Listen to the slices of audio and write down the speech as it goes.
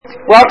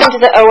Welcome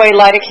to the OA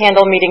Light a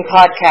Candle Meeting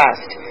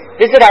podcast.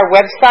 Visit our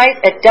website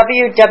at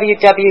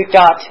www.olaig.org,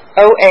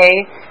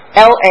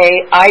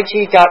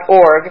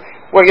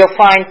 where you'll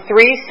find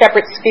 3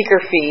 separate speaker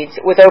feeds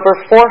with over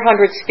 400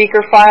 speaker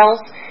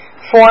files,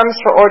 forms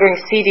for ordering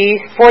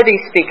CDs for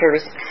these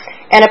speakers,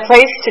 and a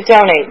place to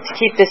donate to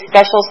keep this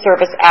special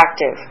service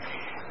active.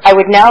 I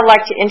would now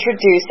like to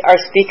introduce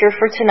our speaker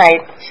for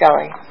tonight,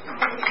 Shelley.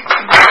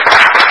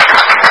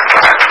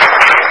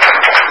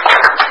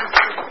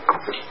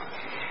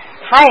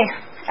 Hi,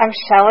 I'm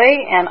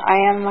Shelley, and I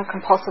am a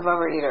compulsive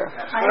overeater.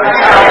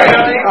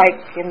 Like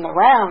in the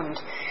round.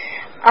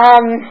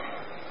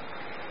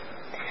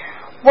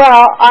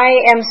 Well, I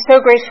am so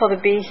grateful to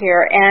be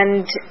here,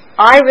 and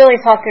I really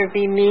thought there would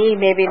be me,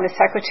 maybe the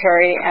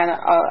secretary, and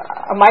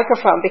a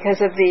microphone because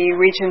of the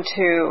Region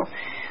 2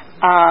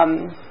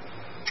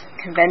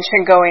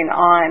 convention going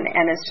on,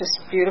 and it's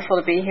just beautiful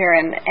to be here.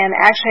 And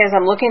actually, as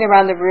I'm looking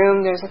around the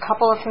room, there's a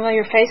couple of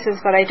familiar faces,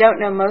 but I don't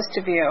know most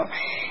of you.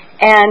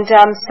 And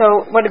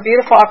so what a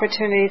beautiful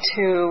opportunity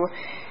to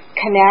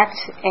connect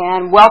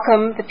and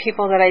welcome the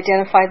people that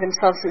identify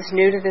themselves as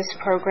new to this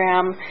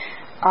program.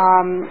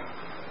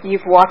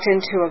 You've walked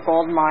into a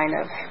gold mine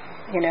of,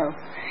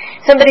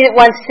 somebody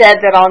once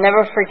said that I'll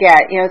never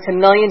forget, it's $1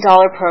 million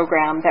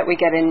program that we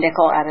get a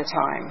nickel at a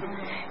time.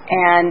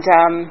 And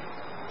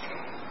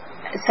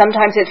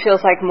sometimes it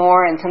feels like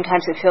more, and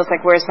sometimes it feels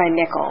like, where's my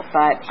nickel?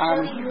 But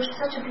you're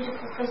such a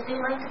beautiful face. Do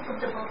you like to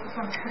put the bottles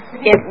on?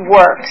 It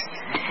works.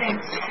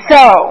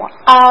 So,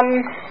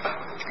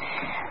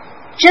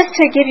 just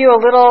to give you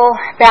a little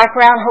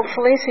background,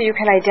 hopefully, so you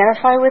can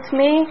identify with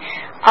me,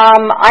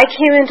 I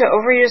came into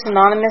Overeaters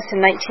Anonymous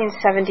in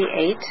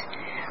 1978.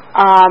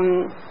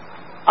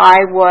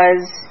 I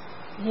was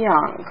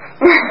young.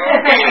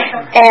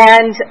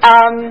 And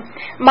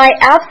my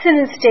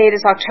abstinence date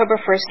is October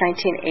 1st,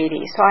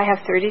 1980, so I have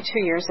 32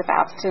 years of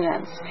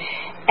abstinence.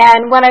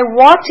 And when I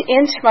walked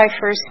into my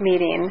first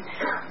meeting,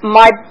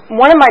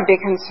 one of my big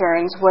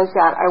concerns was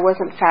that I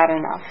wasn't fat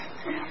enough.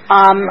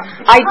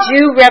 I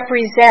do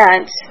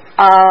represent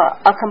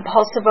a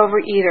compulsive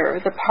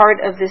overeater, the part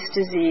of this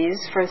disease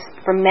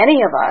for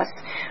many of us,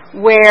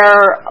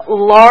 where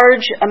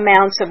large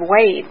amounts of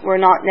weight were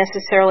not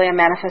necessarily a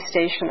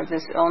manifestation of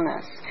this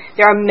illness.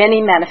 There are many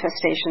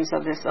manifestations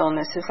of this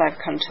illness, as I've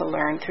come to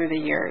learn through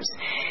the years.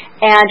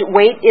 And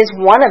weight is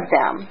one of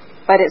them,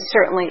 but it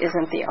certainly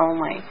isn't the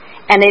only.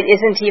 And it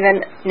isn't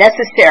even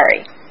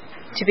necessary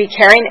to be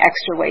carrying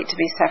extra weight to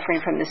be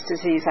suffering from this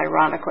disease,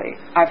 ironically.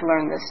 I've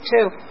learned this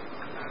too.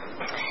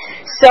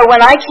 So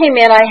when I came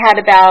in, I had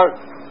about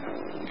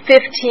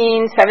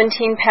 15,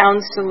 17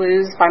 pounds to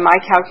lose by my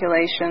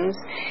calculations.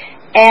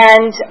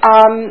 And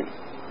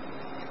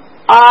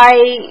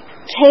I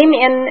came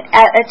in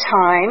at a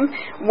time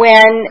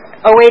when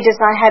OA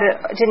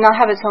did not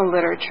have its own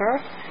literature,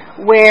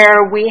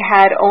 where we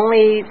had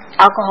only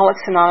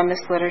Alcoholics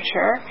Anonymous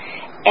literature.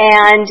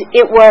 And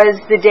it was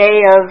the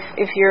day of,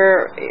 if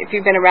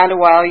you've been around a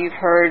while, you've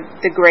heard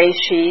the gray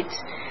sheet.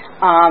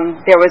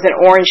 There was an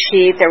orange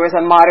sheet. There was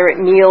a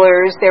moderate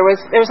kneelers. There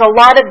was a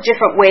lot of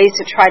different ways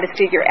to try to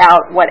figure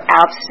out what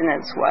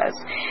abstinence was.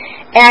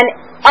 And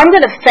I'm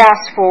going to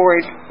fast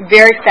forward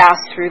very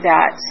fast through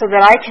that so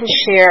that I can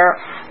share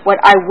what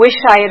I wish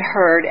I had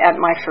heard at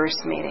my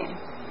first meeting.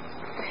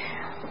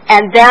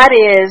 And that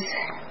is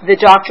the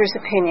doctor's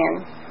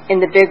opinion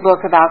in the Big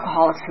Book of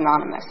Alcoholics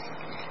Anonymous.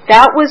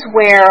 That was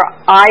where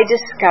I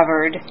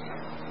discovered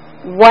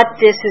what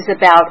this is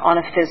about on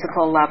a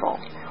physical level.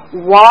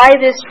 Why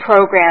this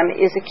program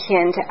is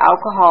akin to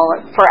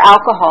for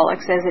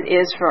alcoholics as it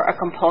is for a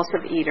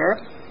compulsive eater,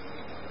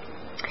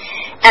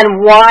 and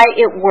why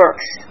it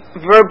works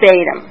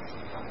verbatim.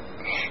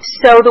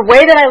 So the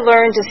way that I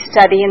learned to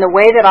study and the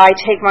way that I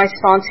take my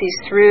sponsees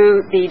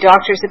through the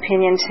doctor's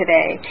opinion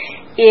today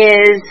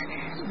is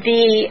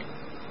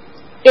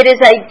it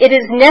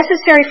is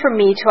necessary for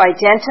me to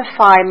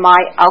identify my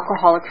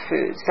alcoholic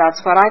foods.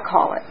 That's what I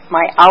call it,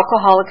 my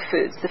alcoholic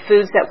foods, the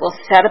foods that will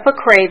set up a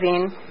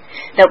craving,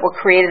 that will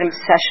create an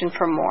obsession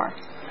for more.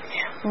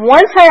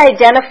 Once I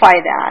identify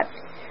that,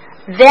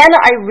 then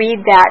I read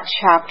that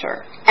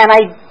chapter, and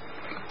I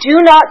do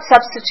not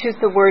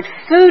substitute the word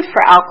food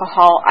for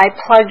alcohol. I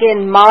plug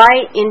in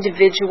my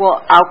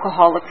individual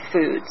alcoholic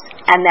foods,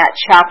 and that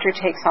chapter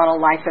takes on a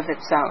life of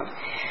its own.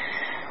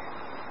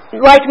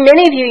 Like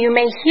many of you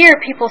may hear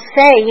people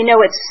say,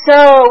 it's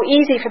so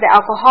easy for the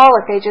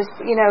alcoholic. They just,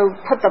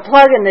 put the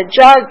plug in the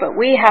jug, but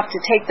we have to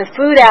take the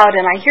food out.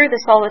 And I hear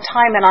this all the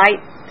time, and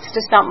it's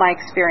just not my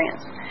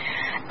experience.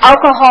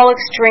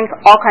 Alcoholics drink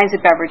all kinds of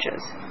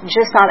beverages,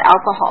 just not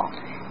alcohol.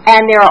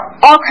 And there are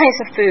all kinds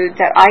of food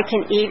that I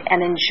can eat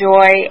and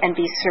enjoy and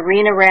be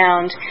serene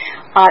around,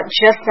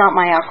 just not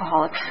my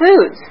alcoholic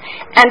foods.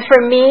 And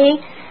for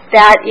me,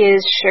 that is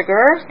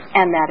sugar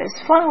and that is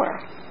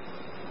flour.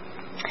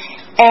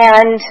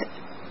 And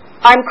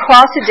I'm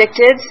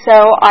cross-addicted, so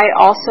I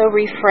also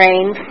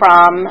refrain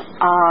from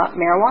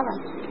marijuana.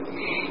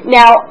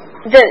 Now,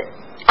 the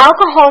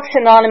Alcoholics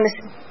Anonymous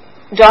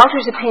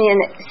doctor's opinion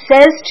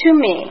says to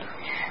me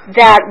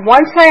that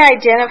once I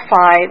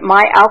identify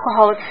my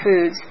alcoholic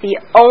foods, the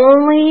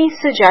only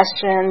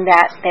suggestion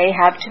that they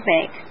have to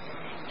make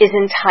is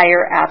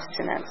entire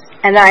abstinence.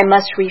 And that I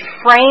must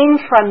refrain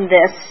from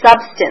this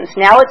substance.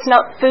 Now it's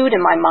not food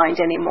in my mind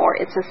anymore.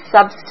 It's a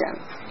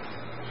substance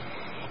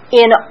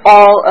in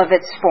all of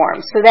its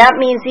forms. So that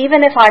means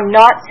even if I'm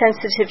not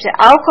sensitive to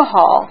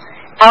alcohol,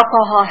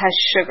 alcohol has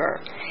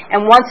sugar.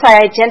 And once I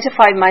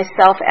identified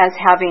myself as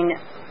having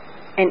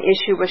an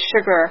issue with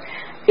sugar,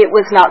 it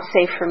was not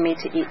safe for me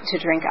to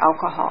drink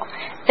alcohol.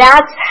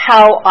 That's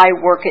how I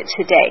work it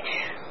today.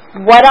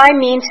 What I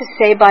mean to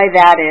say by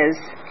that is,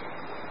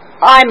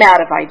 I'm out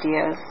of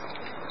ideas.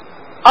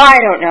 I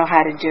don't know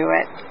how to do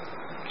it.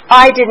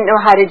 I didn't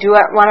know how to do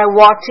it when I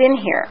walked in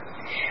here.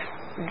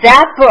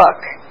 That book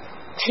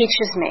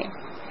teaches me,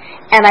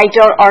 and I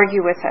don't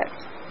argue with it.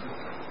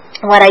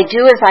 What I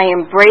do is I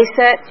embrace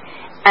it,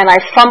 and I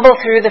fumble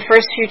through the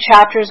first few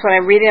chapters when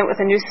I'm reading it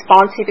with a new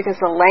sponsee because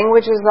the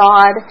language is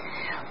odd.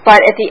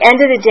 But at the end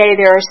of the day,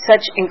 there are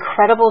such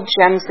incredible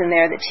gems in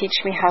there that teach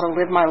me how to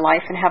live my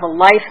life and have a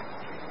life.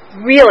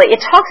 Really,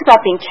 it talks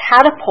about being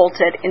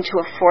catapulted into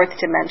a fourth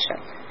dimension.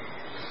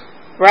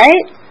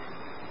 Right?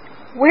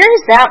 Where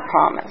is that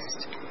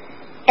promised?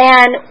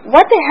 And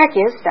what the heck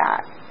is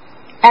that?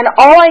 And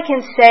all I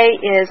can say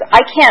is,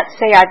 I can't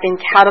say I've been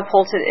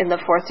catapulted in the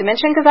fourth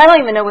dimension because I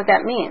don't even know what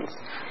that means.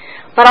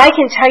 But I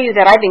can tell you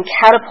that I've been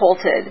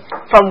catapulted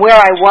from where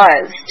I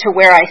was to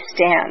where I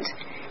stand.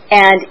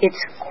 And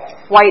it's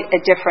quite a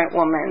different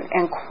woman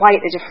and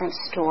quite a different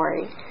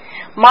story.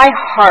 My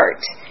heart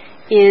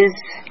is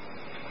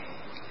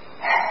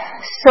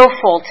so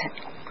full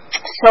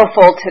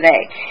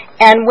today.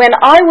 And when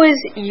I was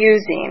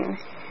using,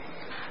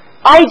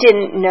 I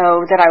didn't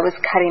know that I was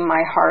cutting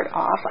my heart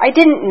off. I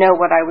didn't know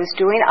what I was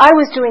doing. I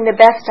was doing the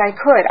best I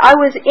could. I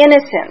was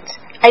innocent.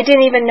 I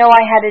didn't even know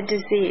I had a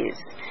disease.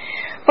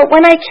 But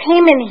when I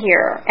came in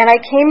here, and I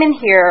came in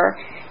here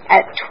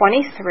at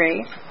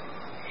 23,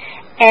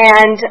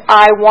 and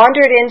I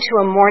wandered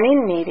into a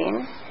morning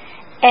meeting,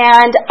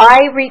 and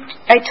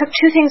I took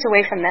two things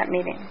away from that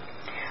meeting.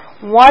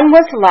 One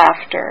was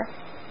laughter.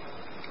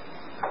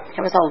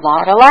 There was a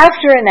lot of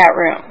laughter in that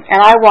room, and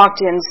I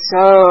walked in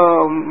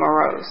so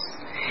morose.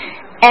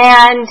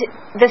 And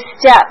the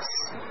steps,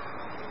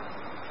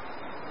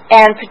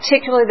 and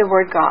particularly the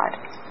word God.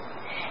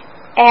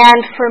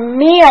 And for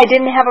me, I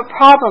didn't have a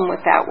problem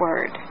with that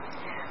word.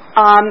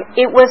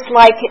 It was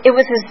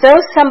as though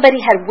somebody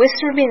had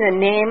whispered me the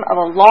name of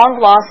a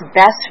long-lost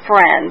best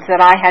friend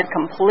that I had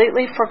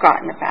completely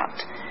forgotten about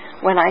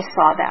when I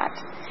saw that.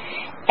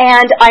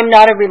 And I'm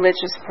not a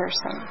religious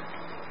person.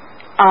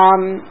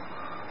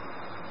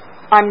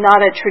 I'm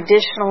not a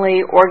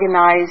traditionally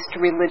organized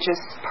religious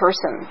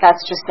person.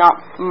 That's just not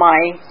my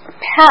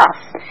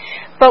path.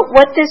 But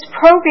what this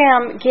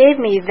program gave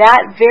me,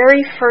 that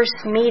very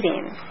first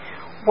meeting,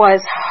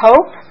 was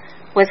hope,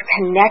 was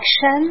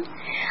connection.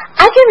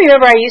 I can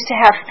remember I used to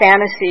have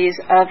fantasies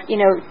of,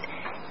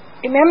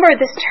 remember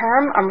this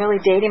term, I'm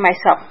really dating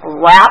myself,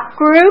 rap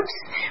groups,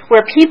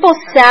 where people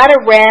sat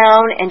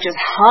around and just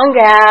hung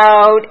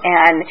out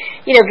and,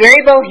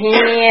 very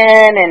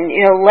bohemian and,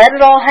 let it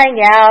all hang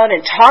out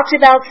and talked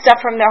about stuff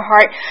from their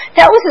heart.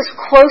 That was as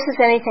close as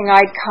anything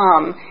I'd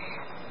come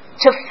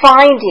to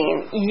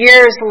finding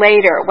years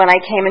later when I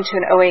came into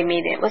an OA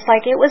meeting. It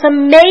was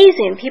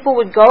amazing. People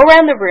would go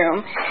around the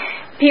room.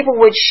 People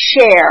would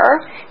share.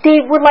 They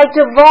would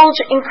divulge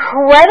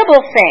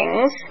incredible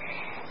things.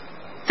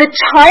 The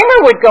timer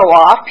would go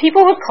off,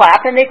 people would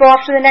clap, and they'd go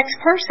off to the next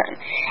person.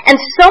 And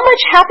so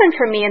much happened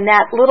for me in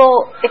that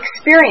little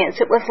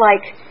experience. It was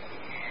like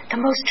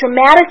the most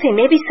dramatic thing.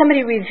 Maybe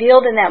somebody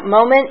revealed in that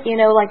moment,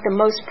 the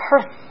most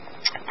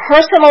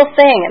personal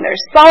thing, and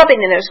there's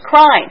sobbing and there's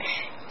crying.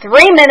 3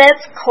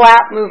 minutes,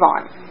 clap, move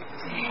on.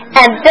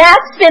 And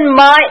that's been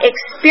my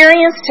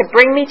experience to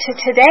bring me to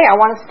today. I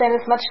want to spend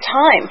as much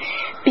time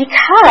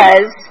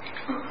because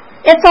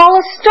it's all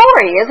a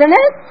story, isn't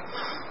it?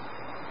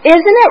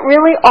 Isn't it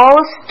really all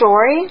a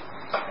story?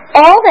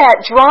 All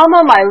that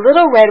drama, my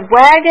little red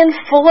wagon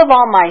full of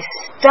all my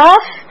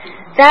stuff,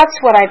 that's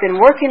what I've been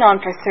working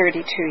on for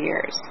 32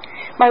 years.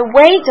 My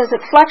weight, does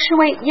it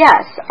fluctuate?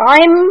 Yes.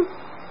 I'm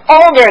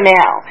older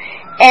now.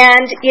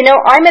 And,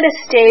 I'm at a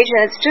stage,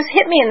 and it's just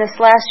hit me in this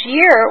last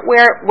year,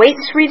 where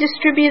weight's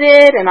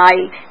redistributed, and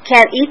I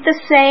can't eat the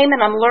same, and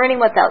I'm learning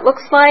what that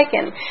looks like,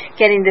 and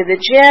getting to the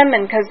gym,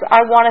 and because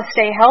I want to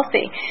stay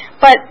healthy.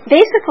 But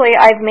basically,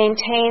 I've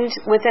maintained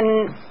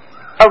within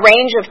a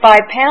range of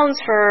 5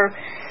 pounds for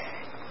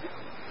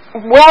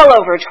well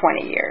over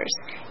 20 years.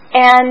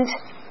 And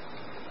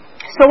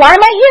so why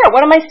am I here?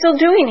 What am I still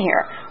doing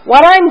here?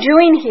 What I'm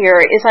doing here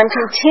is I'm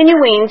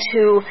continuing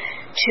to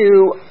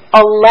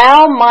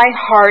allow my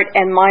heart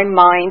and my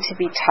mind to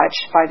be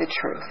touched by the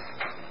truth.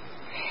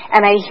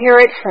 And I hear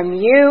it from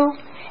you,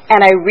 and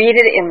I read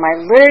it in my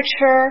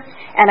literature,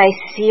 and I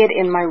see it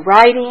in my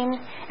writing,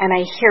 and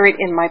I hear it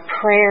in my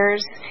prayers,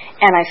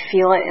 and I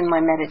feel it in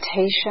my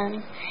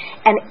meditation.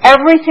 And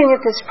everything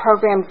that this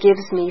program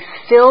gives me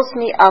fills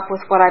me up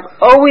with what I've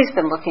always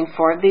been looking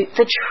for, the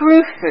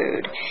true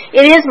food.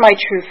 It is my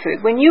true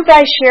food. When you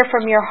guys share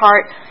from your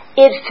heart,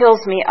 it fills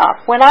me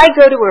up. When I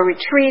go to a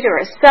retreat or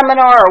a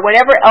seminar or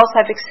whatever else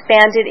I've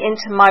expanded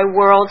into my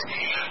world,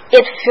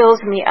 it fills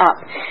me up.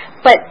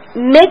 But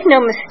make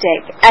no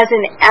mistake, as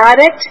an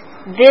addict,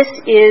 this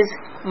is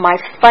my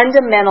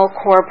fundamental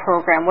core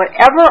program.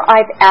 Whatever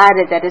I've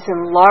added that has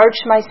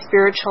enlarged my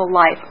spiritual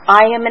life,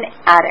 I am an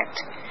addict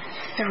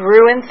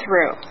through and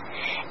through.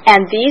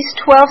 And these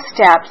 12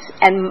 steps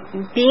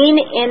and being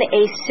in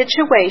a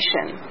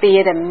situation, be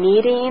it a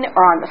meeting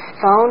or on the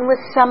phone with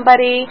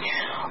somebody,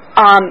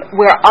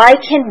 where I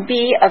can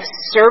be of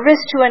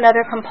service to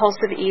another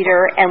compulsive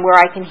eater and where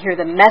I can hear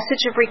the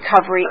message of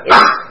recovery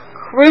is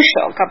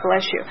crucial, God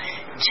bless you,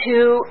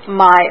 to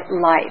my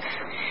life.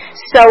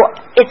 So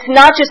it's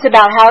not just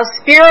about how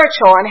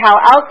spiritual and how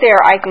out there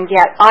I can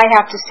get. I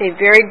have to stay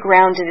very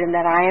grounded in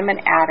that I am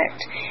an addict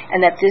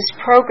and that this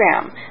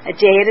program, a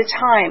day at a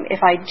time, if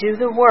I do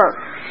the work,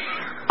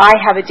 I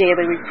have a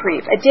daily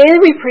reprieve. A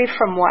daily reprieve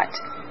from what?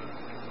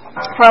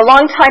 For a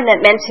long time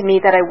that meant to me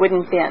that I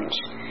wouldn't binge.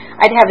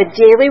 I'd have a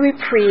daily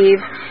reprieve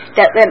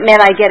that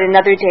meant I get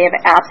another day of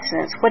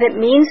abstinence. What it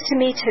means to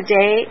me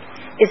today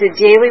is a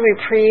daily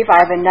reprieve. I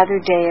have another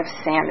day of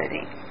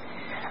sanity.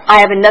 I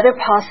have another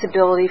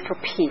possibility for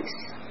peace.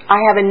 I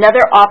have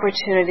another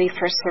opportunity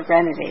for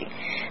serenity.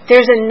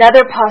 There's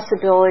another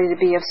possibility to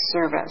be of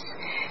service.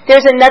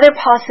 There's another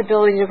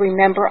possibility to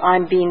remember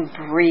I'm being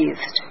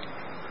breathed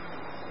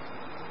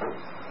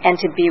and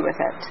to be with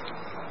it.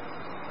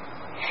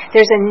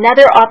 There's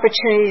another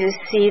opportunity to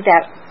see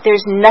that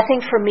there's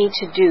nothing for me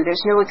to do.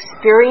 There's no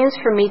experience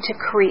for me to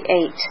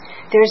create.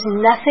 There's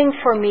nothing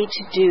for me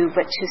to do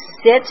but to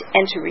sit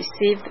and to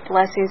receive the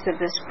blessings of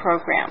this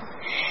program.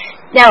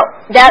 Now,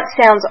 that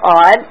sounds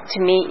odd to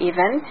me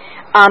even,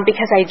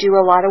 because I do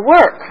a lot of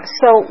work.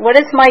 So what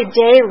does my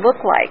day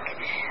look like?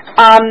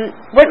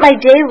 What my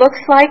day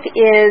looks like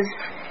is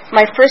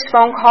my first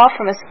phone call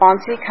from a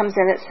sponsee comes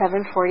in at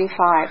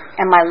 7:45,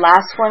 and my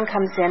last one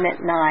comes in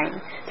at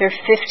 9. They're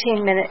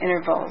 15-minute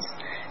intervals.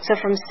 So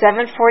from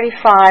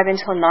 7:45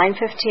 until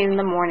 9:15 in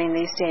the morning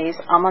these days,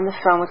 I'm on the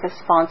phone with a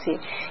sponsee.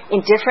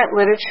 In different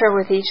literature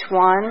with each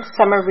one.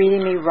 Some are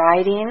reading me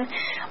writing.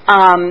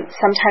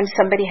 Sometimes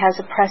somebody has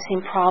a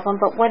pressing problem.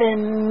 But what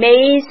an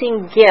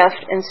amazing gift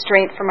and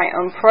strength for my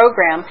own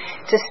program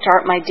to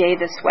start my day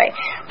this way.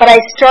 But I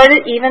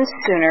started even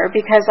sooner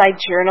because I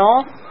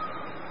journal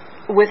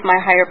with my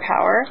higher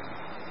power.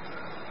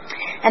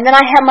 And then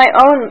I have my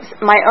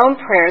own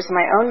prayers,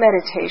 my own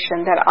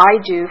meditation that I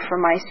do for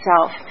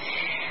myself.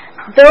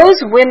 Those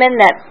women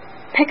that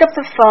pick up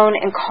the phone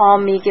and call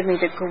me give me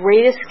the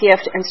greatest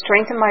gift and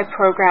strengthen my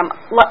program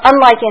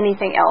unlike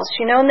anything else.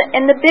 You know,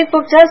 and the big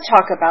book does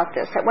talk about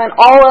this, that when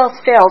all else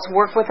fails,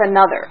 work with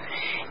another.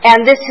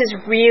 And this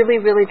has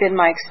really, really been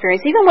my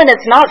experience. Even when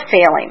it's not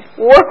failing,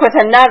 work with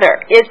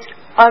another. It's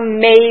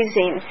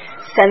amazing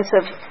sense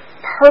of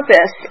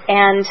purpose,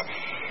 and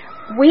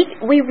we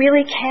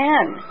really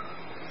can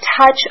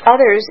touch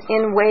others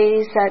in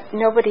ways that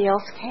nobody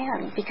else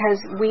can, because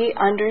we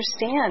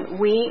understand.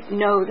 We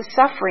know the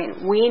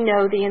suffering. We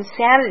know the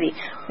insanity.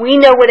 We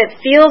know what it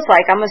feels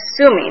like. I'm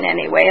assuming,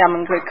 anyway,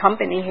 I'm in good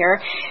company here,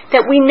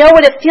 that we know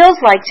what it feels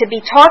like to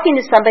be talking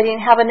to somebody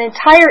and have an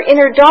entire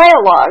inner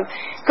dialogue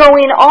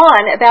going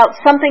on about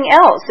something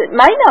else. It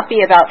might not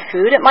be about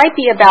food. It might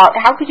be about,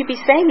 how could you be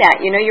saying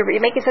that? You know, you're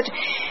making such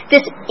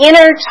this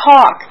inner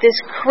talk, this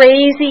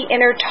crazy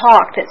inner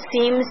talk that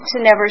seems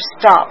to never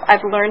stop.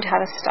 I've learned how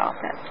to stop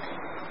it.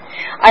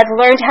 I've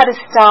learned how to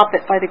stop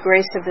it by the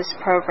grace of this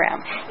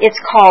program. It's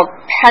called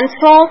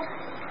pencil,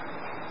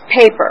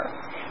 paper.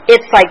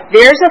 It's like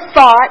there's a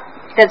thought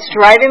that's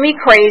driving me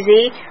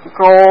crazy.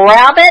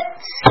 Grab it,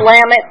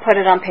 slam it, put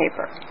it on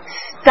paper.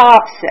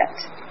 Stops it.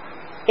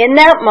 In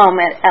that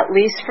moment, at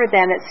least for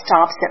them, it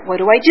stops it. What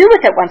do I do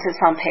with it once it's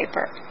on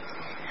paper?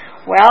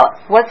 Well,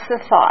 what's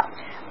the thought?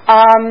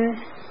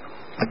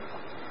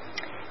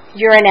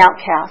 You're an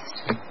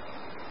outcast.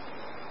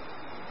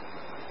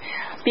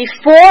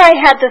 Before I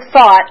had the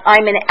thought,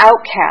 I'm an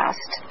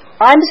outcast,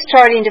 I'm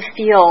starting to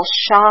feel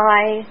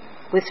shy,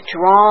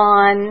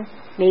 withdrawn.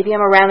 Maybe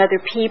I'm around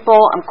other people.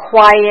 I'm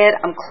quiet.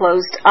 I'm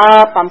closed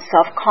up. I'm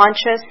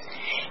self-conscious.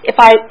 If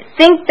I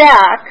think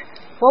back,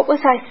 what was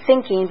I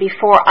thinking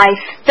before I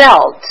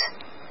felt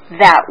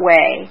that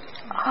way?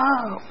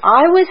 Oh,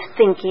 I was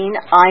thinking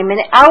I'm an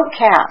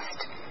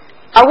outcast.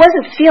 I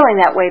wasn't feeling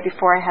that way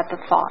before I had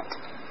the thought.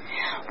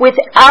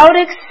 Without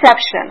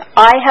exception,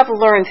 I have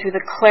learned through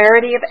the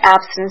clarity of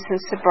abstinence and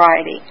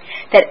sobriety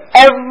that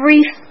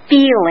every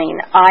feeling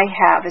I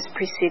have is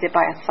preceded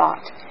by a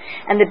thought.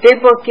 And the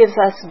Big Book gives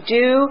us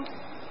due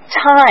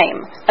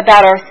time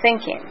about our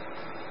thinking.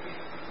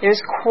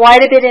 There's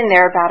quite a bit in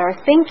there about our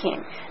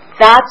thinking.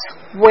 That's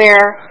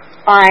where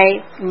I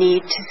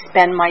need to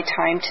spend my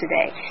time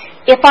today.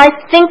 If I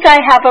think I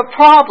have a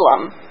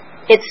problem,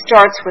 it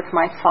starts with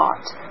my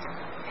thought.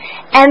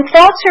 And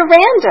thoughts are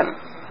random.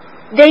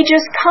 They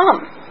just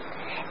come.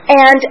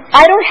 And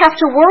I don't have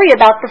to worry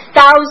about the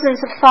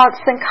thousands of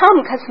thoughts that come,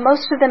 because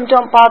most of them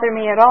don't bother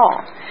me at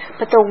all.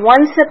 But the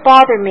ones that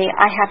bother me,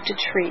 I have to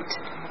treat.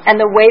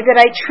 And the way that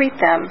I treat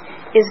them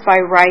is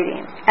by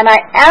writing. And I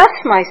ask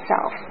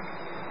myself,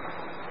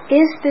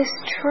 is this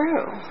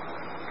true?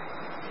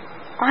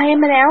 I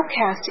am an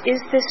outcast.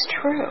 Is this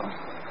true?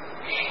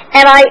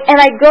 And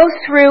I go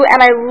through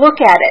and I look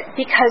at it,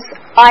 because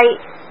I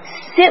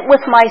sit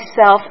with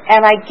myself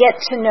and I get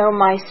to know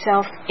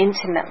myself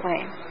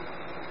intimately.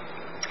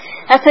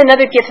 That's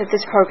another gift that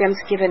this program's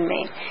given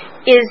me,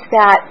 is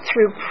that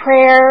through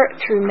prayer,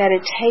 through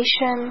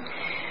meditation,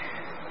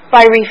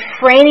 by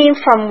refraining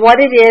from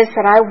what it is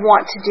that I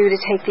want to do to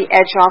take the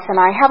edge off, and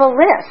I have a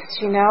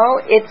list,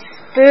 it's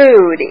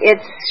food,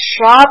 it's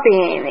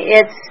shopping,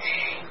 it's,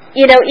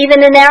 even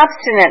in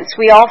abstinence,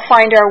 we all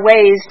find our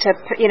ways to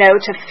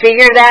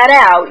figure that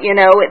out,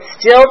 it's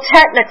still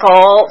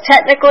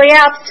technically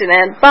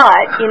abstinent, but,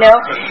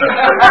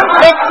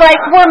 it's like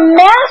we're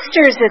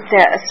masters at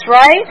this,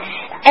 right?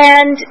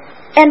 And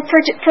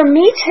for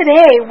me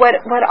today, what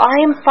I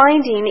am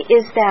finding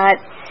is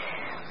that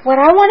what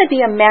I want to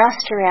be a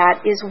master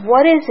at is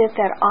what is it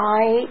that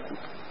I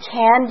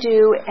can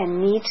do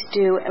and need to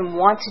do and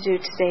want to do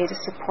today to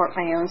support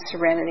my own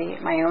serenity,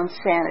 my own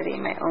sanity,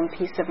 my own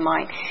peace of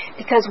mind.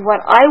 Because what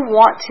I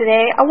want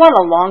today, I want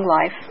a long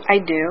life, I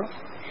do.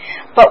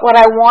 But what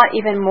I want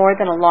even more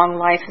than a long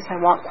life is I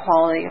want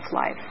quality of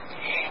life.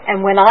 And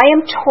when I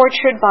am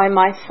tortured by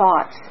my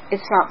thoughts,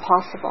 it's not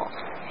possible.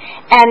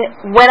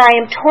 And when I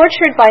am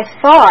tortured by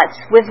thoughts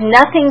with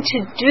nothing to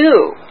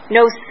do,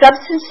 no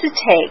substance to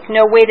take,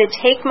 no way to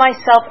take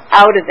myself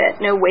out of it,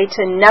 no way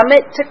to numb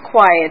it, to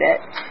quiet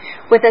it,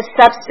 with a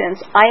substance,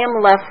 I am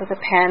left with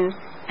a pen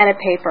and a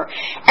paper.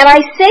 And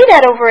I say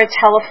that over a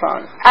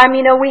telephone.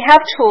 We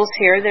have tools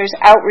here. There's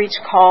outreach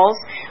calls.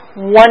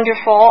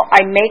 Wonderful.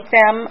 I make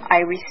them.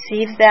 I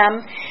receive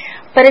them.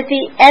 But at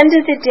the end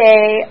of the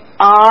day,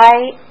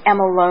 I am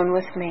alone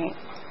with me.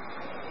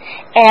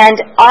 And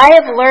I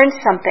have learned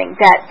something,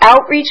 that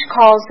outreach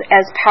calls,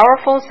 as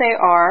powerful as they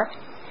are,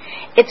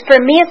 for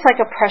me, it's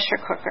like a pressure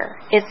cooker.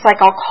 It's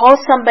like I'll call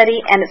somebody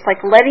and it's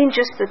like letting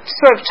just the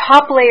sort of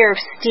top layer of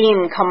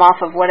steam come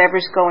off of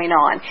whatever's going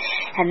on.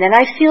 And then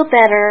I feel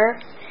better,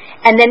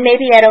 and then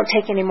maybe I don't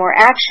take any more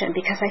action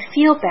because I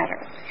feel better.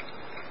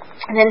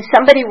 And then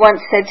somebody once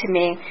said to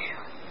me,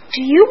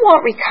 do you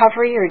want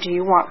recovery or do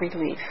you want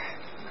relief?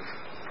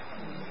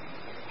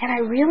 And I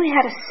really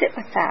had to sit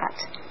with that.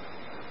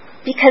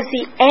 Because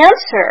the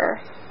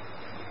answer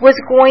was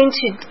going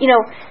to,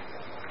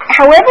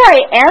 however I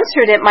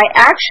answered it, my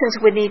actions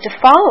would need to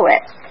follow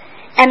it.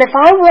 And if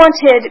I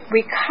wanted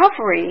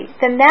recovery,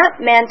 then that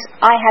meant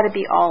I had to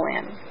be all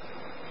in.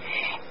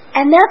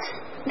 And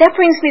that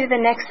brings me to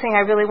the next thing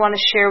I really want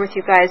to share with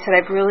you guys that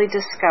I've really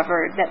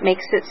discovered that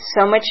makes it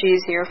so much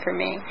easier for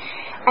me.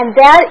 And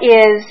that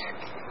is,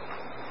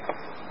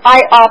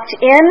 I opt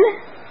in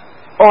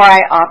or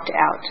I opt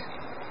out.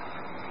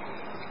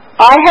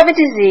 I have a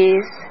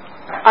disease.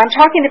 I'm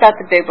talking about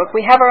the big book.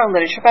 We have our own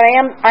literature, but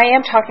I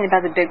am talking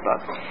about the big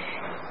book.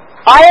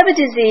 I have a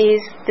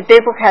disease. The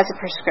big book has a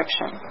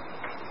prescription.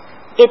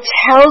 It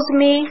tells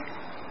me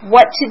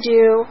what to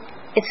do.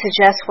 It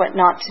suggests what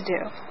not to do.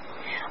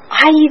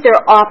 I either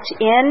opt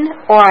in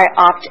or I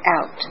opt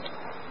out.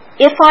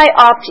 If I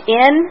opt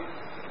in,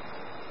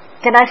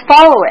 then I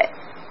follow it.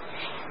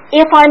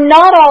 If I'm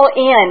not all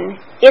in,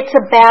 it's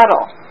a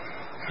battle.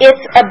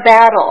 It's a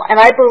battle,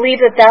 and I believe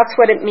that that's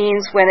what it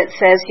means when it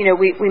says,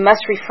 we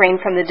must refrain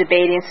from the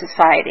debating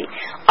society.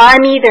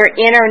 I'm either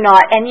in or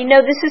not, and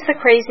this is the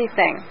crazy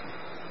thing.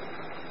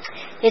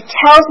 It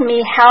tells me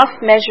half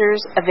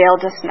measures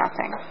availed us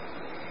nothing.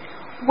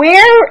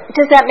 Where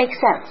does that make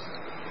sense?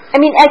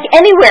 Like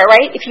anywhere,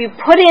 right? If you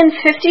put in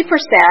 50%,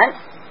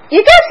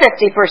 you get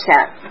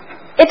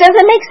 50%. It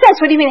doesn't make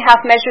sense. What do you mean half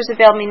measures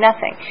availed me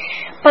nothing?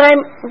 But I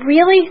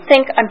really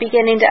think I'm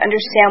beginning to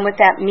understand what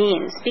that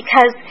means,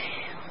 because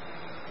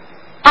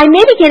I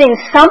may be getting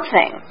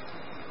something,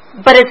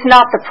 but it's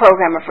not the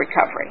program of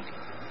recovery.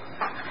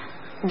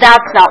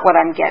 That's not what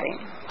I'm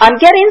getting. I'm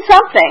getting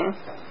something,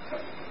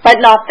 but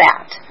not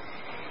that.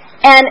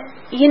 And,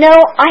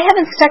 I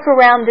haven't stuck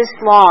around this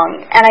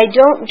long, and I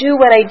don't do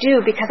what I do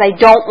because I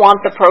don't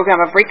want the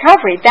program of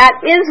recovery. That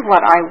is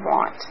what I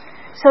want.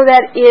 So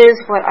that is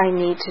what I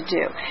need to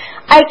do.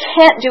 I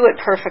can't do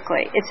it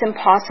perfectly. It's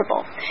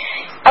impossible.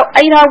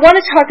 I want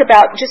to talk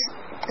about, just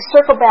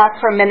circle back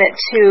for a minute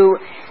to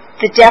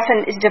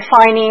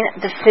defining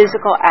the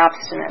physical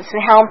abstinence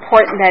and how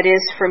important that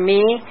is for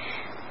me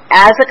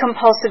as a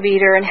compulsive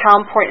eater, and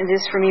how important it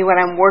is for me when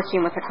I'm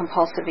working with a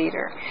compulsive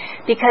eater.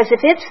 Because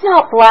if it's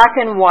not black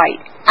and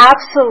white,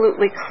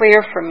 absolutely clear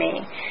for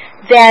me,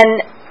 then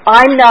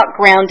I'm not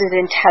grounded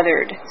and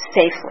tethered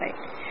safely.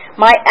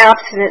 my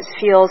abstinence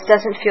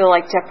doesn't feel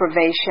like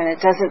deprivation.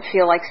 It doesn't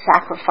feel like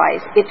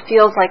sacrifice. It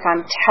feels like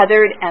I'm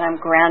tethered and I'm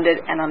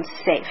grounded and I'm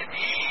safe.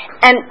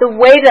 And the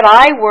way that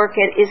I work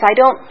it is I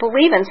don't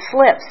believe in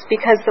slips,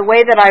 because the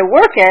way that I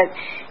work it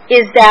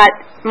is that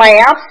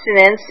my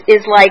abstinence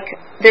is like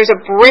there's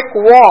a brick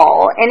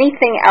wall.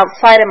 Anything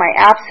outside of my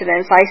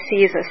abstinence I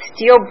see as a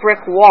steel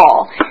brick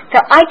wall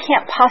that I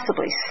can't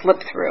possibly slip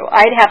through.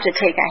 I'd have to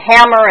take a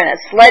hammer and a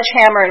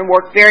sledgehammer and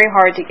work very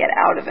hard to get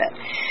out of it.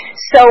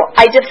 So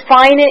I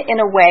define it in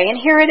a way, and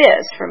here it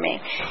is for me.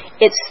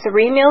 It's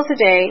 3 meals a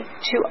day,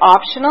 2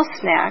 optional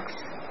snacks,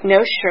 no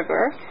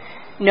sugar,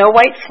 no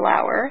white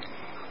flour,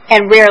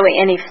 and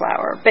rarely any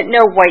flour, but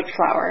no white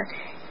flour,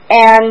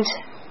 and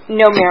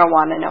no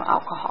marijuana, no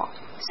alcohol.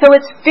 So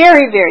it's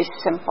very, very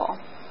simple.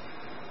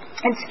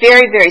 It's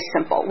very, very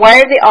simple.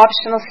 Why are the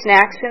optional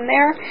snacks in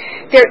there?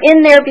 They're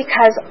in there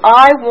because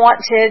I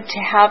wanted to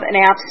have an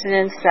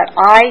abstinence that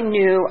I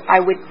knew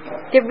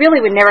there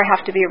really would never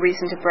have to be a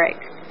reason to break.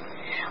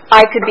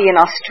 I could be in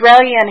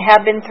Australia and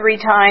have been 3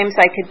 times.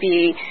 I could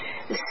be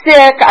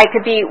sick. I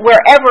could be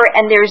wherever.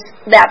 And there's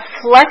that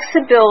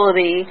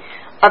flexibility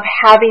of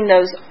having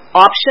those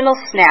optional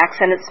snacks.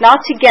 And it's not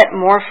to get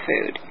more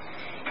food.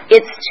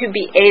 It's to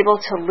be able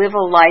to live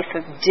a life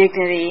of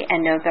dignity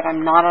and know that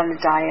I'm not on a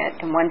diet,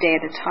 and one day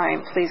at a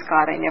time, please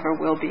God, I never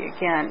will be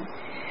again.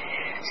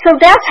 So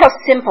that's how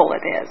simple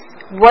it is.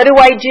 What do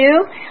I do?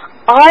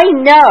 I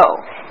know.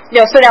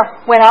 So now,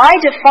 when I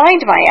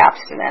defined my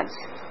abstinence,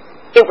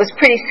 it was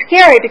pretty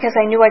scary because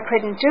I knew I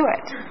couldn't do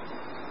it.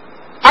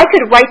 I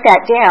could write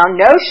that down: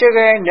 no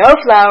sugar, no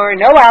flour,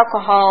 no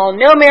alcohol,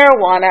 no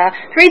marijuana,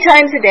 3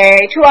 times a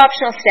day, 2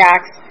 optional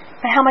snacks.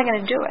 But how am I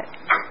going to do it?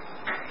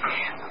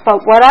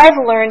 But what I've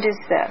learned is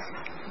this,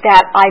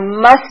 that I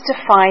must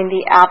define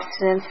the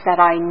abstinence that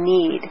I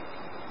need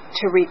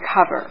to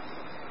recover,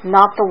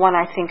 not the one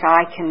I think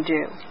I can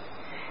do.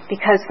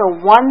 Because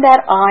the one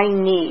that I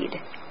need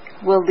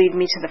will lead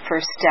me to the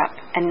first step,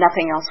 and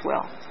nothing else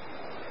will.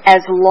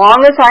 As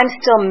long as I'm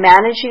still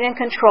managing and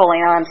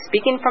controlling, and I'm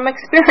speaking from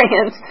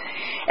experience,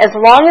 as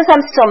long as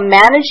I'm still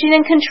managing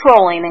and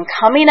controlling and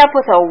coming up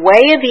with a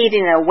way of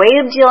eating, a way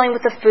of dealing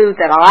with the food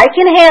that I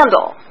can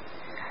handle,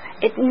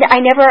 I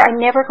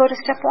never go to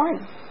step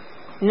 1.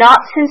 Not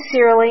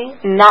sincerely,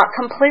 not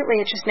completely.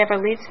 It just never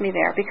leads me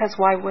there, because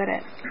why would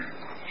it?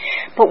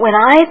 But when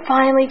I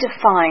finally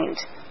defined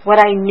what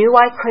I knew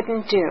I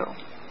couldn't do,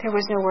 there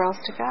was nowhere else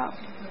to go.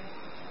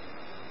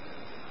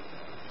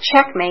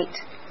 Checkmate.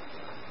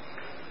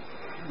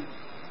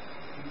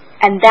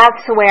 And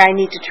that's the way I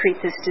need to treat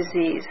this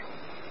disease.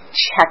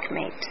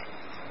 Checkmate.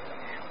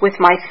 With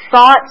my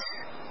thoughts,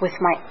 with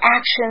my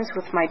actions,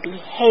 with my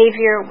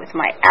behavior, with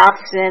my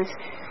abstinence,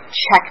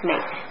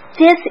 checkmate.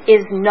 This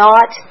is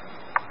not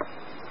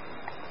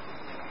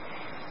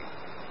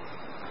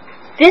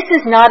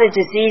a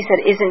disease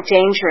that isn't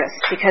dangerous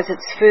because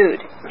it's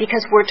food,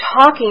 because we're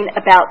talking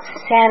about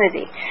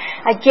sanity.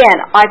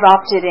 Again, I've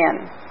opted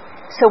in.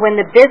 So when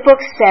the Big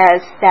Book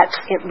says that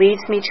it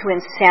leads me to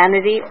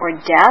insanity or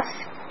death,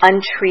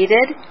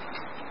 untreated,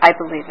 I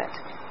believe it.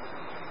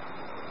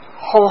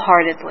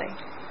 Wholeheartedly.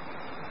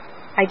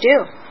 I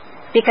do.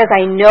 Because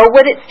I know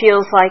what it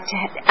feels like to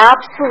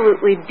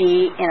absolutely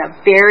be in a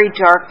very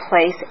dark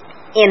place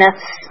in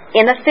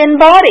a thin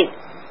body.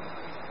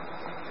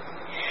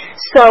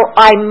 So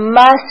I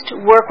must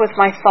work with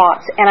my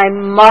thoughts, and I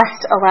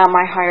must allow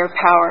my higher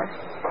power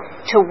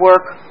to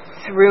work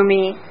through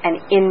me and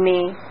in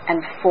me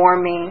and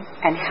for me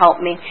and help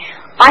me.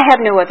 I have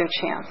no other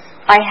chance.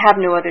 I have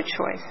no other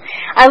choice.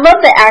 I love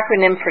the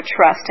acronym for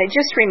TRUST. I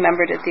just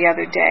remembered it the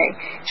other day.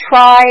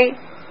 Try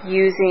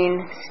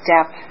using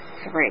step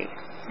 3.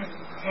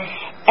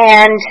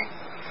 And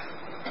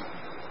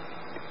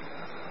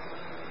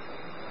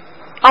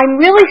I'm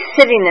really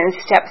sitting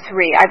in step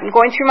 3. I'm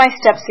going through my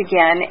steps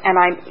again, and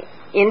I'm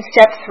in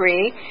step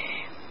 3,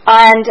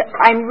 and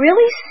I'm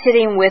really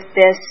sitting with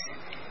this: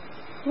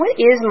 what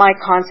is my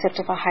concept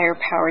of a higher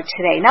power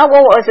today? Not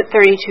what was it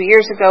 32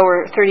 years ago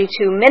or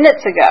 32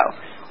 minutes ago.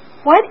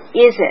 What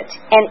is it?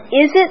 And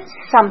is it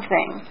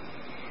something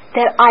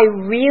that I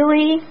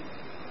really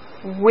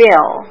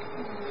will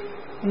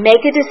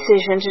make a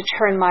decision to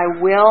turn my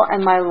will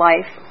and my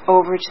life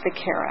over to the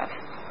care of?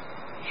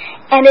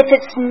 And if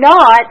it's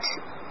not,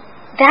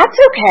 that's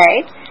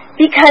okay,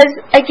 because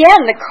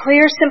again, the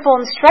clear,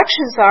 simple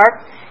instructions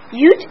are,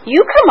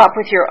 you come up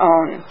with your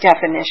own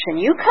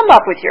definition. You come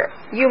up with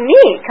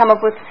come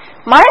up with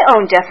my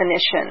own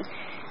definition.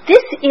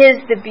 This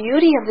is the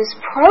beauty of this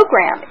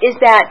program, is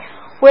that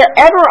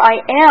wherever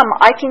I am,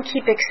 I can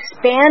keep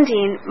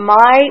expanding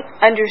my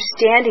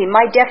understanding,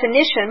 my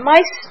definition, my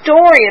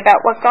story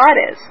about what God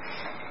is.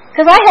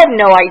 Because I have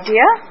no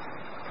idea.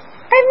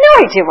 I have no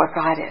idea what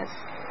God is.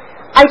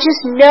 I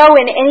just know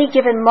in any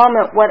given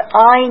moment what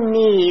I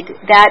need,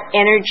 that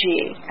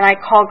energy, and I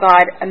call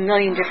God a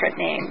million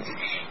different names.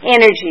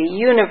 Energy,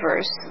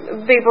 universe.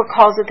 People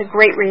calls it the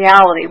great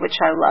reality, which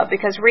I love,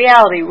 because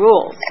reality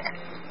rules.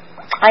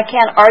 I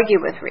can't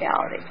argue with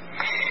reality.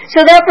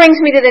 So that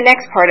brings me to the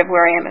next part of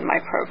where I am in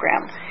my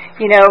program.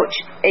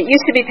 It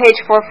used to be page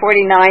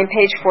 449,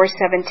 page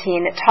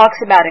 417. It talks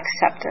about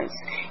acceptance.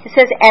 It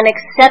says, and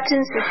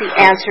acceptance is the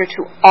answer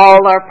to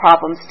all our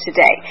problems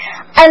today.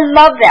 I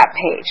love that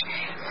page.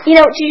 Do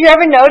you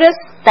ever notice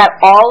that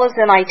all is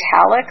in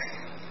italics?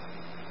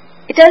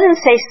 It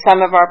doesn't say some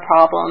of our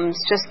problems,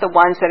 just the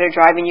ones that are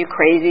driving you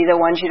crazy, the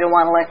ones you don't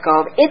want to let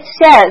go of. It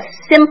says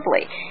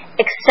simply,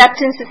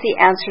 acceptance is the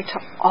answer to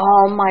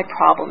all my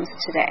problems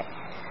today.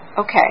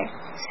 Okay,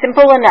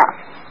 simple enough,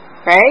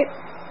 right?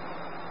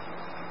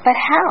 But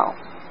how?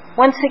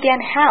 Once again,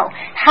 how?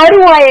 How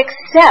do I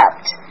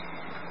accept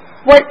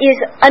what is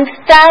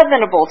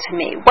unfathomable to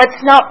me, what's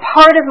not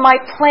part of my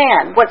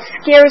plan, what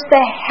scares the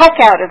heck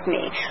out of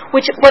me,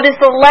 what is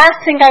the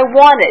last thing I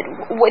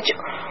wanted, which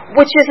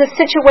is a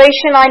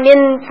situation I'm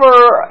in for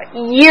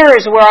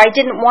years where I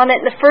didn't want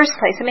it in the first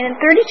place. I mean, in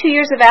 32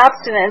 years of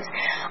abstinence,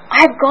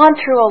 I've gone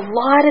through a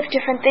lot of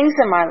different things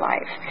in my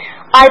life.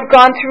 I've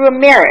gone through a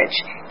marriage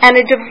and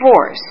a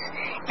divorce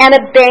and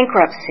a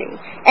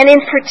bankruptcy and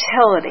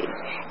infertility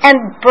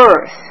and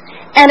birth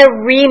and a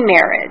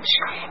remarriage,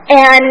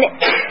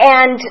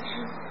 and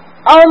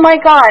oh my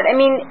God, I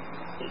mean,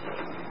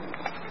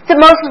 the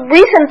most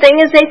recent thing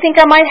is they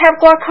think I might have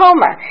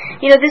glaucoma.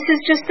 This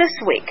is just this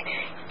week.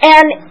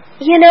 And,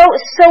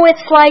 so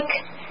it's like,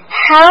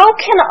 how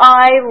can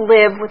I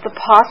live with the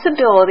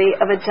possibility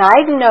of a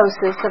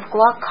diagnosis of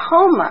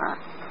glaucoma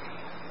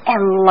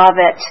and love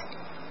it?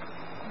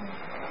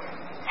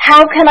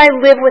 How can I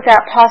live with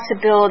that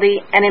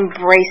possibility and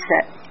embrace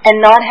it and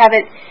not have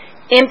it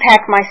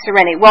impact my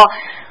serenity? Well,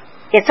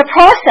 it's a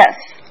process.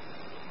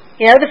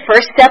 The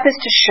first step is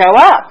to show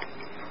up.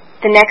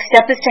 The next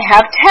step is to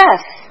have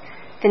tests.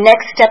 The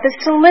next step is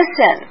to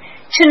listen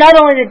to not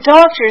only the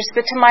doctors,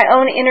 but to my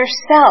own inner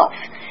self.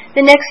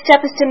 The next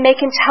step is to make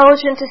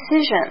intelligent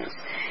decisions.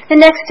 The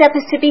next step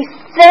is to be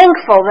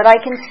thankful that I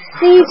can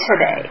see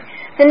today.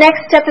 The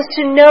next step is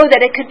to know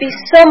that it could be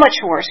so much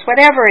worse,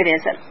 whatever it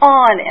is, and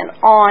on and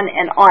on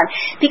and on.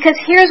 Because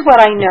here's what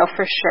I know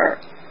for sure.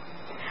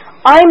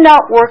 I'm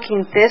not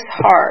working this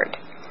hard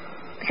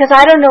because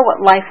I don't know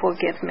what life will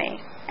give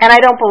me. And I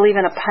don't believe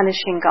in a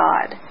punishing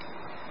God.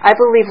 I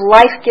believe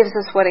life gives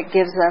us what it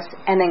gives us,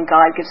 and then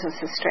God gives us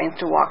the strength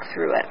to walk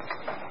through it.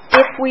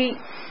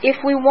 If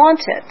we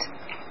want it.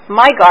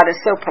 My God is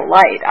so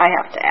polite, I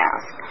have to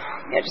ask.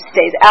 It just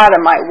stays out of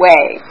my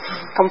way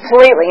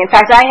completely. In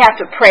fact, I have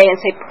to pray and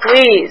say,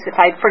 please, if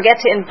I forget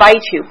to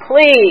invite you,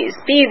 please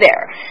be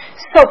there.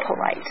 So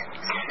polite.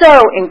 So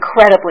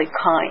incredibly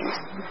kind.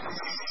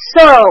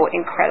 So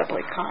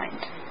incredibly kind.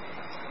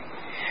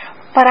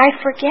 But I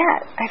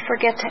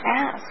forget to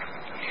ask.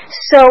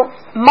 So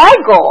my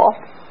goal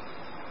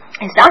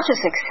is not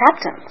just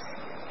acceptance,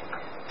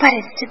 but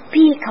it's to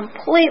be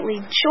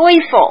completely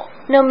joyful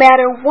no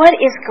matter what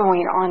is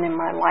going on in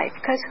my life.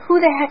 Because who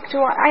the heck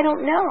I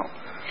don't know.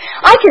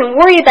 I can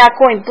worry about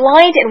going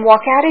blind and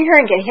walk out of here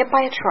and get hit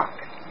by a truck.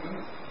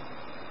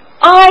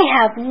 I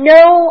have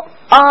no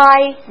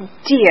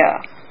idea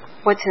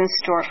what's in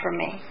store for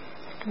me.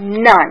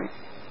 None.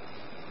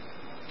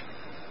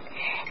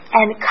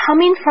 And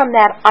coming from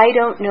that I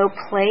don't know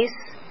place,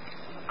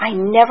 I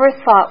never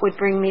thought would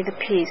bring me the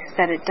peace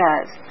that it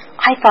does.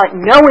 I thought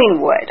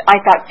knowing would. I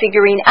thought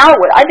figuring out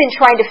would. I've been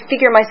trying to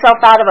figure myself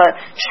out of a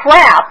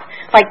trap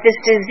like this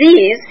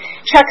disease.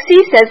 Chuck C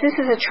says this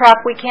is a trap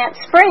we can't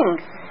spring.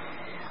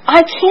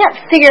 I can't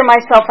figure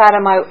myself out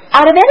of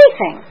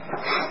anything.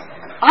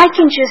 I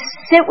can just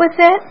sit with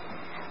it.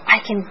 I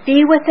can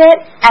be with it,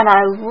 and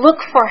I look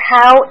for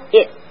how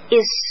it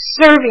is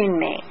serving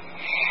me.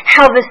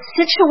 How the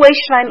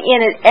situation I'm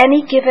in at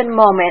any given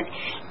moment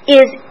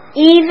is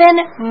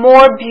even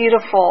more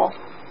beautiful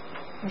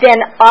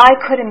than I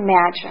could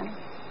imagine.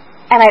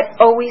 And I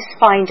always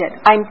find it.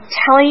 I'm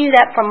telling you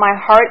that from my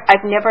heart.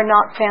 I've never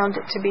not found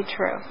it to be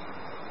true.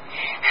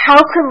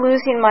 How could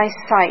losing my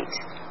sight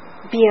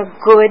be a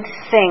good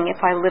thing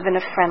if I live in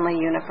a friendly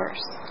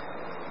universe?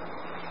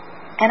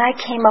 And I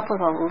came up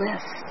with a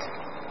list.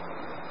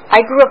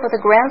 I grew up with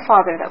a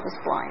grandfather that was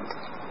blind.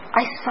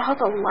 I saw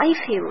the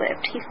life he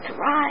lived. He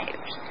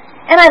thrived.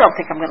 And I don't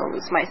think I'm going to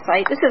lose my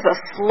sight. This is a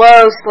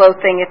slow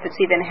thing if it's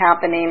even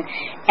happening.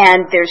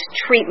 And there's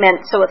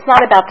treatment, so it's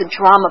not about the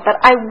drama.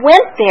 But I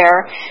went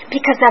there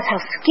because that's how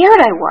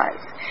scared I was.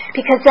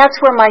 Because that's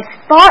where my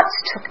thoughts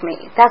took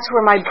me. That's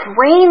where my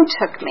brain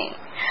took me.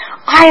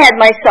 I had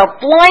myself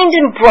blind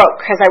and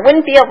broke because I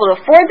wouldn't be able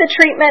to afford the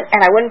treatment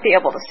and I wouldn't be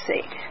able to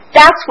see.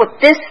 That's what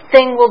this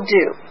thing will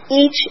do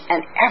each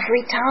and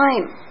every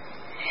time.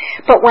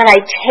 But when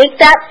I take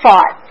that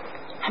thought,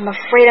 I'm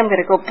afraid I'm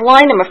going to go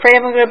blind, I'm afraid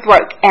I'm going to go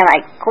broke, and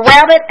I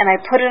grab it and I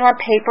put it on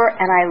paper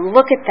and I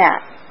look at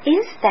that.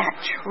 Is that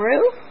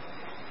true?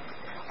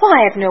 Well,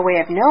 I have no way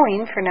of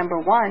knowing, for number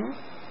one.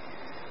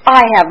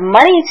 I have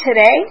money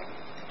today.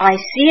 I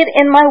see it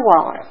in my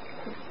wallet.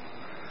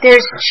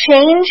 There's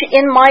change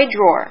in my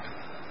drawer.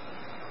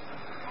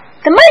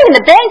 The money in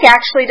the bank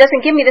actually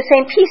doesn't give me the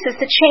same peace as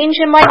the change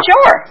in my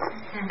drawer,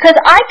 because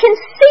I can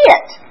see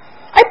it.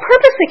 I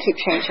purposely keep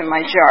change in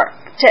my jar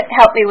to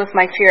help me with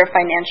my fear of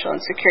financial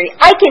insecurity.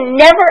 I can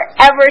never,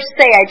 ever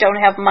say I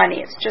don't have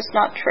money. It's just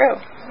not true.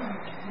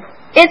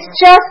 It's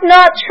just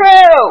not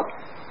true.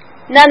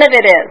 None of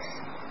it is.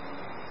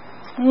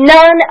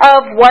 None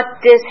of what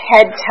this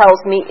head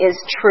tells me is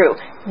true.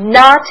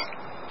 Not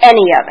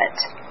any of it.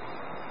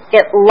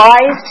 It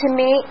lies to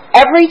me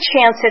every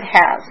chance it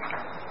has.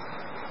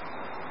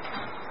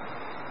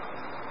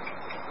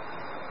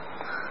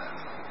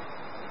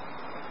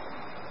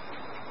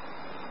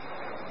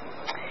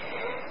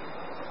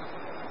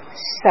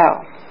 So,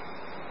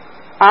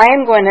 I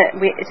am going to,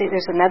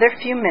 there's another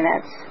few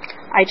minutes.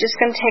 I'm just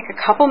going to take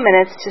a couple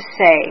minutes to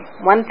say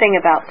one thing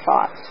about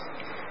thoughts.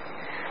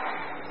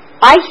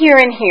 I hear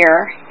in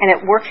here, and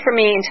it worked for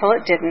me until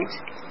it didn't,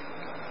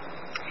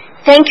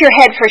 thank your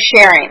head for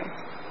sharing.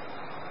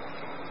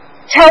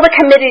 Tell the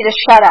committee to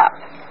shut up.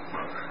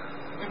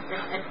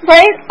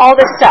 Right? All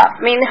this stuff.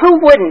 I mean, who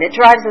wouldn't? It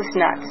drives us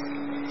nuts.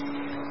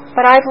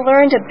 But I've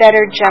learned a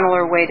better,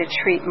 gentler way to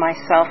treat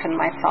myself and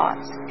my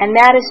thoughts, and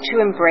that is to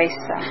embrace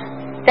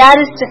them. That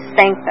is to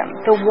thank them.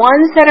 The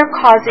ones that are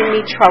causing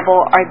me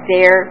trouble are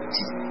there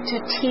to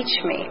teach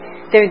me.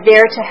 They're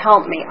there to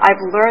help me.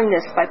 I've learned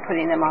this by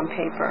putting them on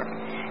paper.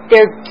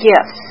 They're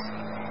gifts.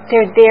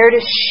 They're there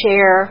to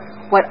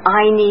share what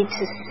I need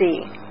to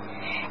see.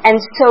 And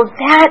so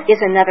that is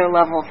another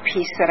level of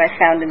peace that I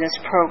found in this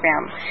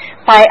program.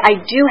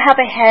 I do have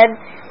a head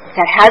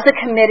that has a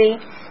committee,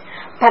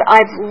 but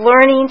I'm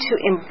learning to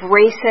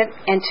embrace it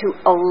and to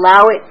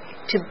allow it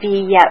to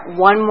be yet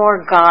one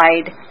more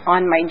guide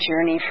on my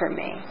journey for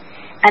me.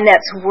 And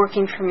that's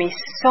working for me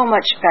so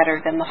much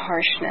better than the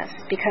harshness,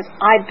 because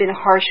I've been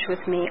harsh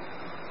with me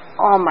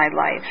all my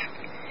life.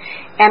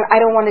 And I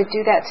don't want to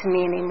do that to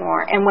me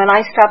anymore. And when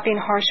I stop being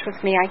harsh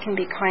with me, I can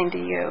be kind to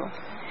you.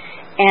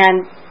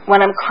 And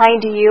when I'm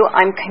kind to you,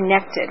 I'm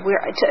connected.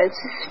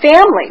 It's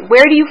family.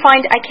 Where do you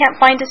find, I can't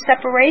find a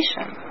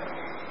separation,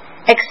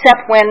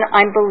 except when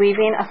I'm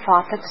believing a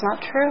thought that's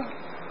not true.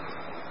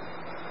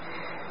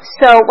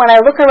 So when I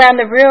look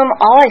around the room,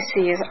 all I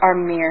see are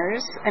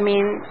mirrors. I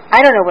mean,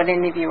 I don't know what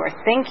any of you are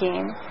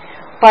thinking,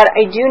 but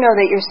I do know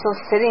that you're still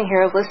sitting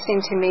here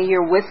listening to me.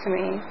 You're with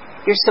me.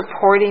 You're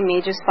supporting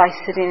me just by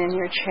sitting in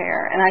your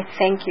chair. And I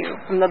thank you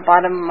from the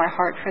bottom of my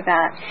heart for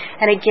that.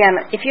 And again,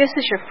 if this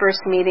is your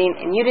first meeting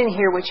and you didn't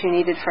hear what you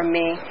needed from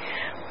me,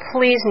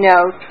 please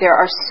note there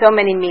are so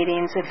many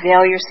meetings.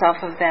 Avail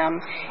yourself of them,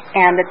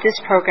 and that this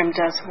program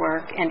does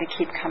work, and to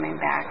keep coming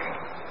back.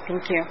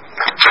 Thank you.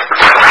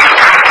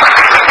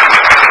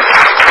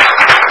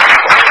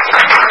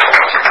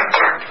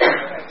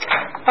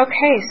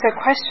 Okay, so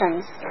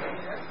questions?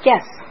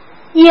 Yes.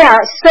 Yeah,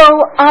 so,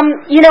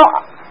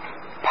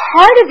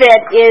 part of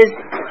it is,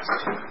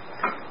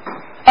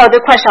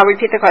 the question, I'll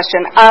repeat the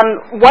question.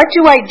 What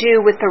do I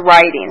do with the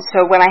writing?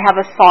 So when I have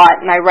a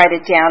thought and I write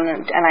it down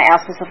and I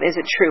ask myself, is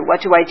it true?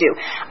 What do I do?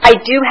 I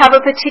do have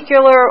a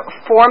particular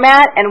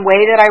format and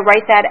way that I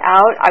write that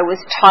out. I was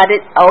taught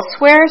it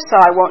elsewhere, so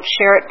I won't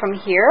share it from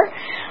here.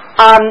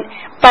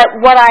 But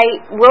what I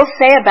will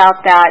say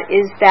about that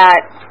is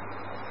that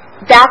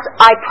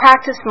I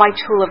practice my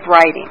tool of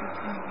writing.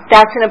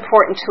 That's an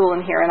important tool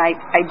in here, and I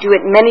do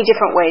it in many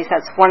different ways.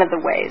 That's one of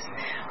the ways.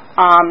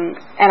 And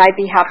I'd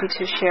be happy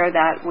to share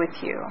that with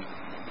you.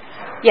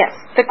 Yes,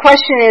 the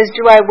question is,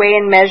 do I weigh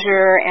and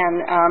measure?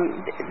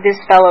 And this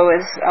fellow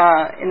is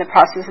in the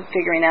process of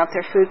figuring out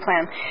their food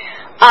plan.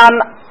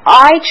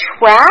 I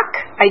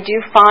track. I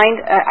do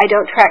find, I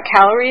don't track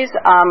calories.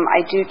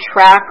 I do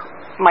track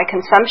my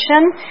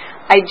consumption.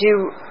 I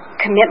do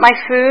commit my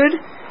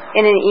food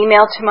in an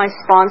email to my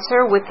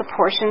sponsor with the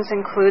portions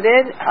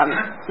included.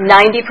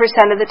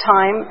 90% of the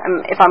time,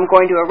 if I'm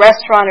going to a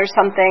restaurant or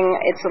something,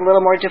 it's a little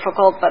more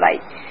difficult, but I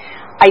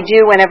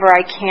do whenever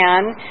I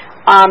can.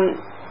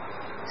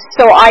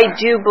 So I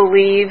do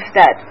believe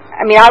that,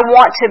 I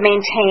want to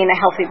maintain a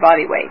healthy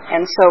body weight,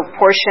 and so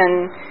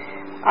portion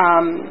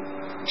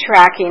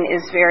tracking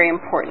is very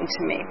important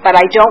to me. But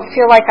I don't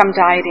feel like I'm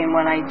dieting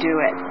when I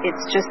do it.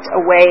 It's just a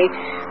way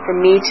for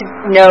me to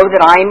know that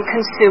I'm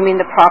consuming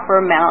the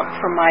proper amount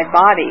for my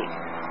body,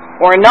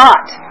 or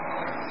not,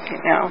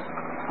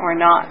 or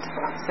not.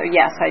 So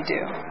yes, I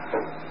do,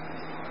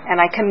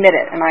 and I commit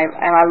it, and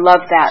I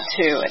love that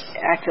too.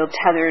 I feel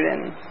tethered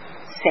and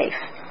safe.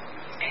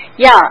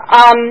 Yeah.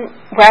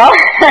 Well,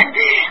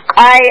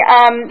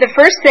 the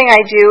first thing I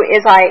do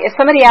is if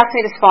somebody asks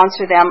me to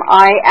sponsor them,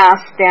 I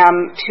ask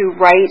them to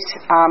write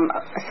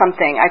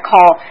something. I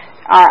call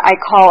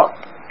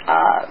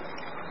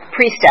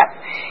precept.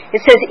 It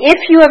says, if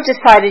you have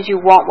decided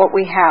you want what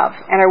we have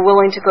and are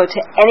willing to go to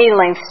any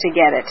lengths to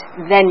get it,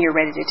 then you're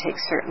ready to take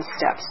certain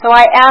steps. So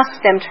I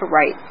ask them to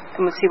write,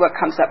 and we'll see what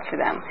comes up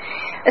for them.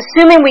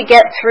 Assuming we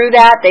get through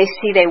that, they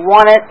see they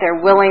want it,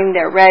 they're willing,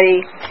 they're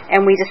ready,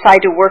 and we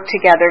decide to work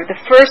together. The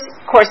first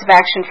course of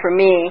action for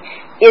me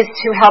is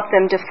to help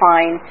them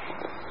define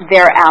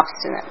their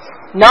abstinence.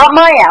 not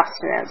my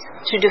abstinence,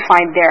 to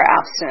define their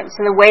abstinence.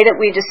 And the way that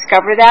we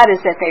discover that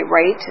is that they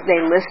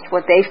list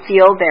what they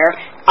feel their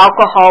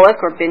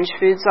alcoholic or binge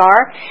foods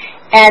are,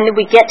 and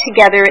we get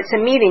together. It's a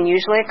meeting,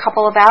 usually a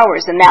couple of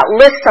hours, and that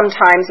list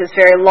sometimes is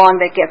very long,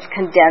 that gets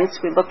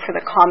condensed. We look for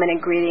the common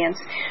ingredients.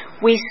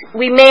 We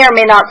may or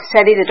may not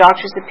study the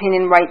doctor's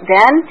opinion right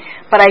then,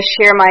 but I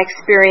share my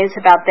experience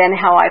about then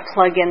how I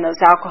plug in those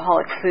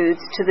alcoholic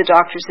foods to the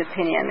doctor's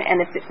opinion.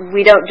 And if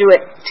we don't do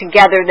it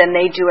together, then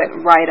they do it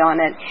right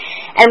on it.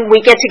 And we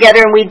get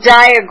together and we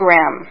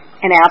diagram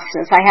an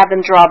abstinence. I have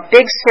them draw a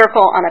big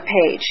circle on a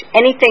page.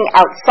 Anything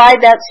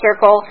outside that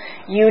circle,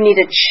 you need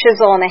a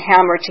chisel and a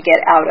hammer to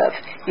get out of.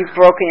 You've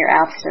broken your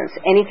abstinence.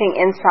 Anything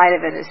inside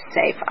of it is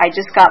safe. I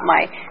just got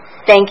my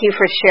thank you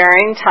for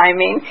sharing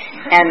timing,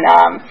 and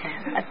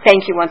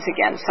thank you once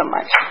again so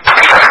much.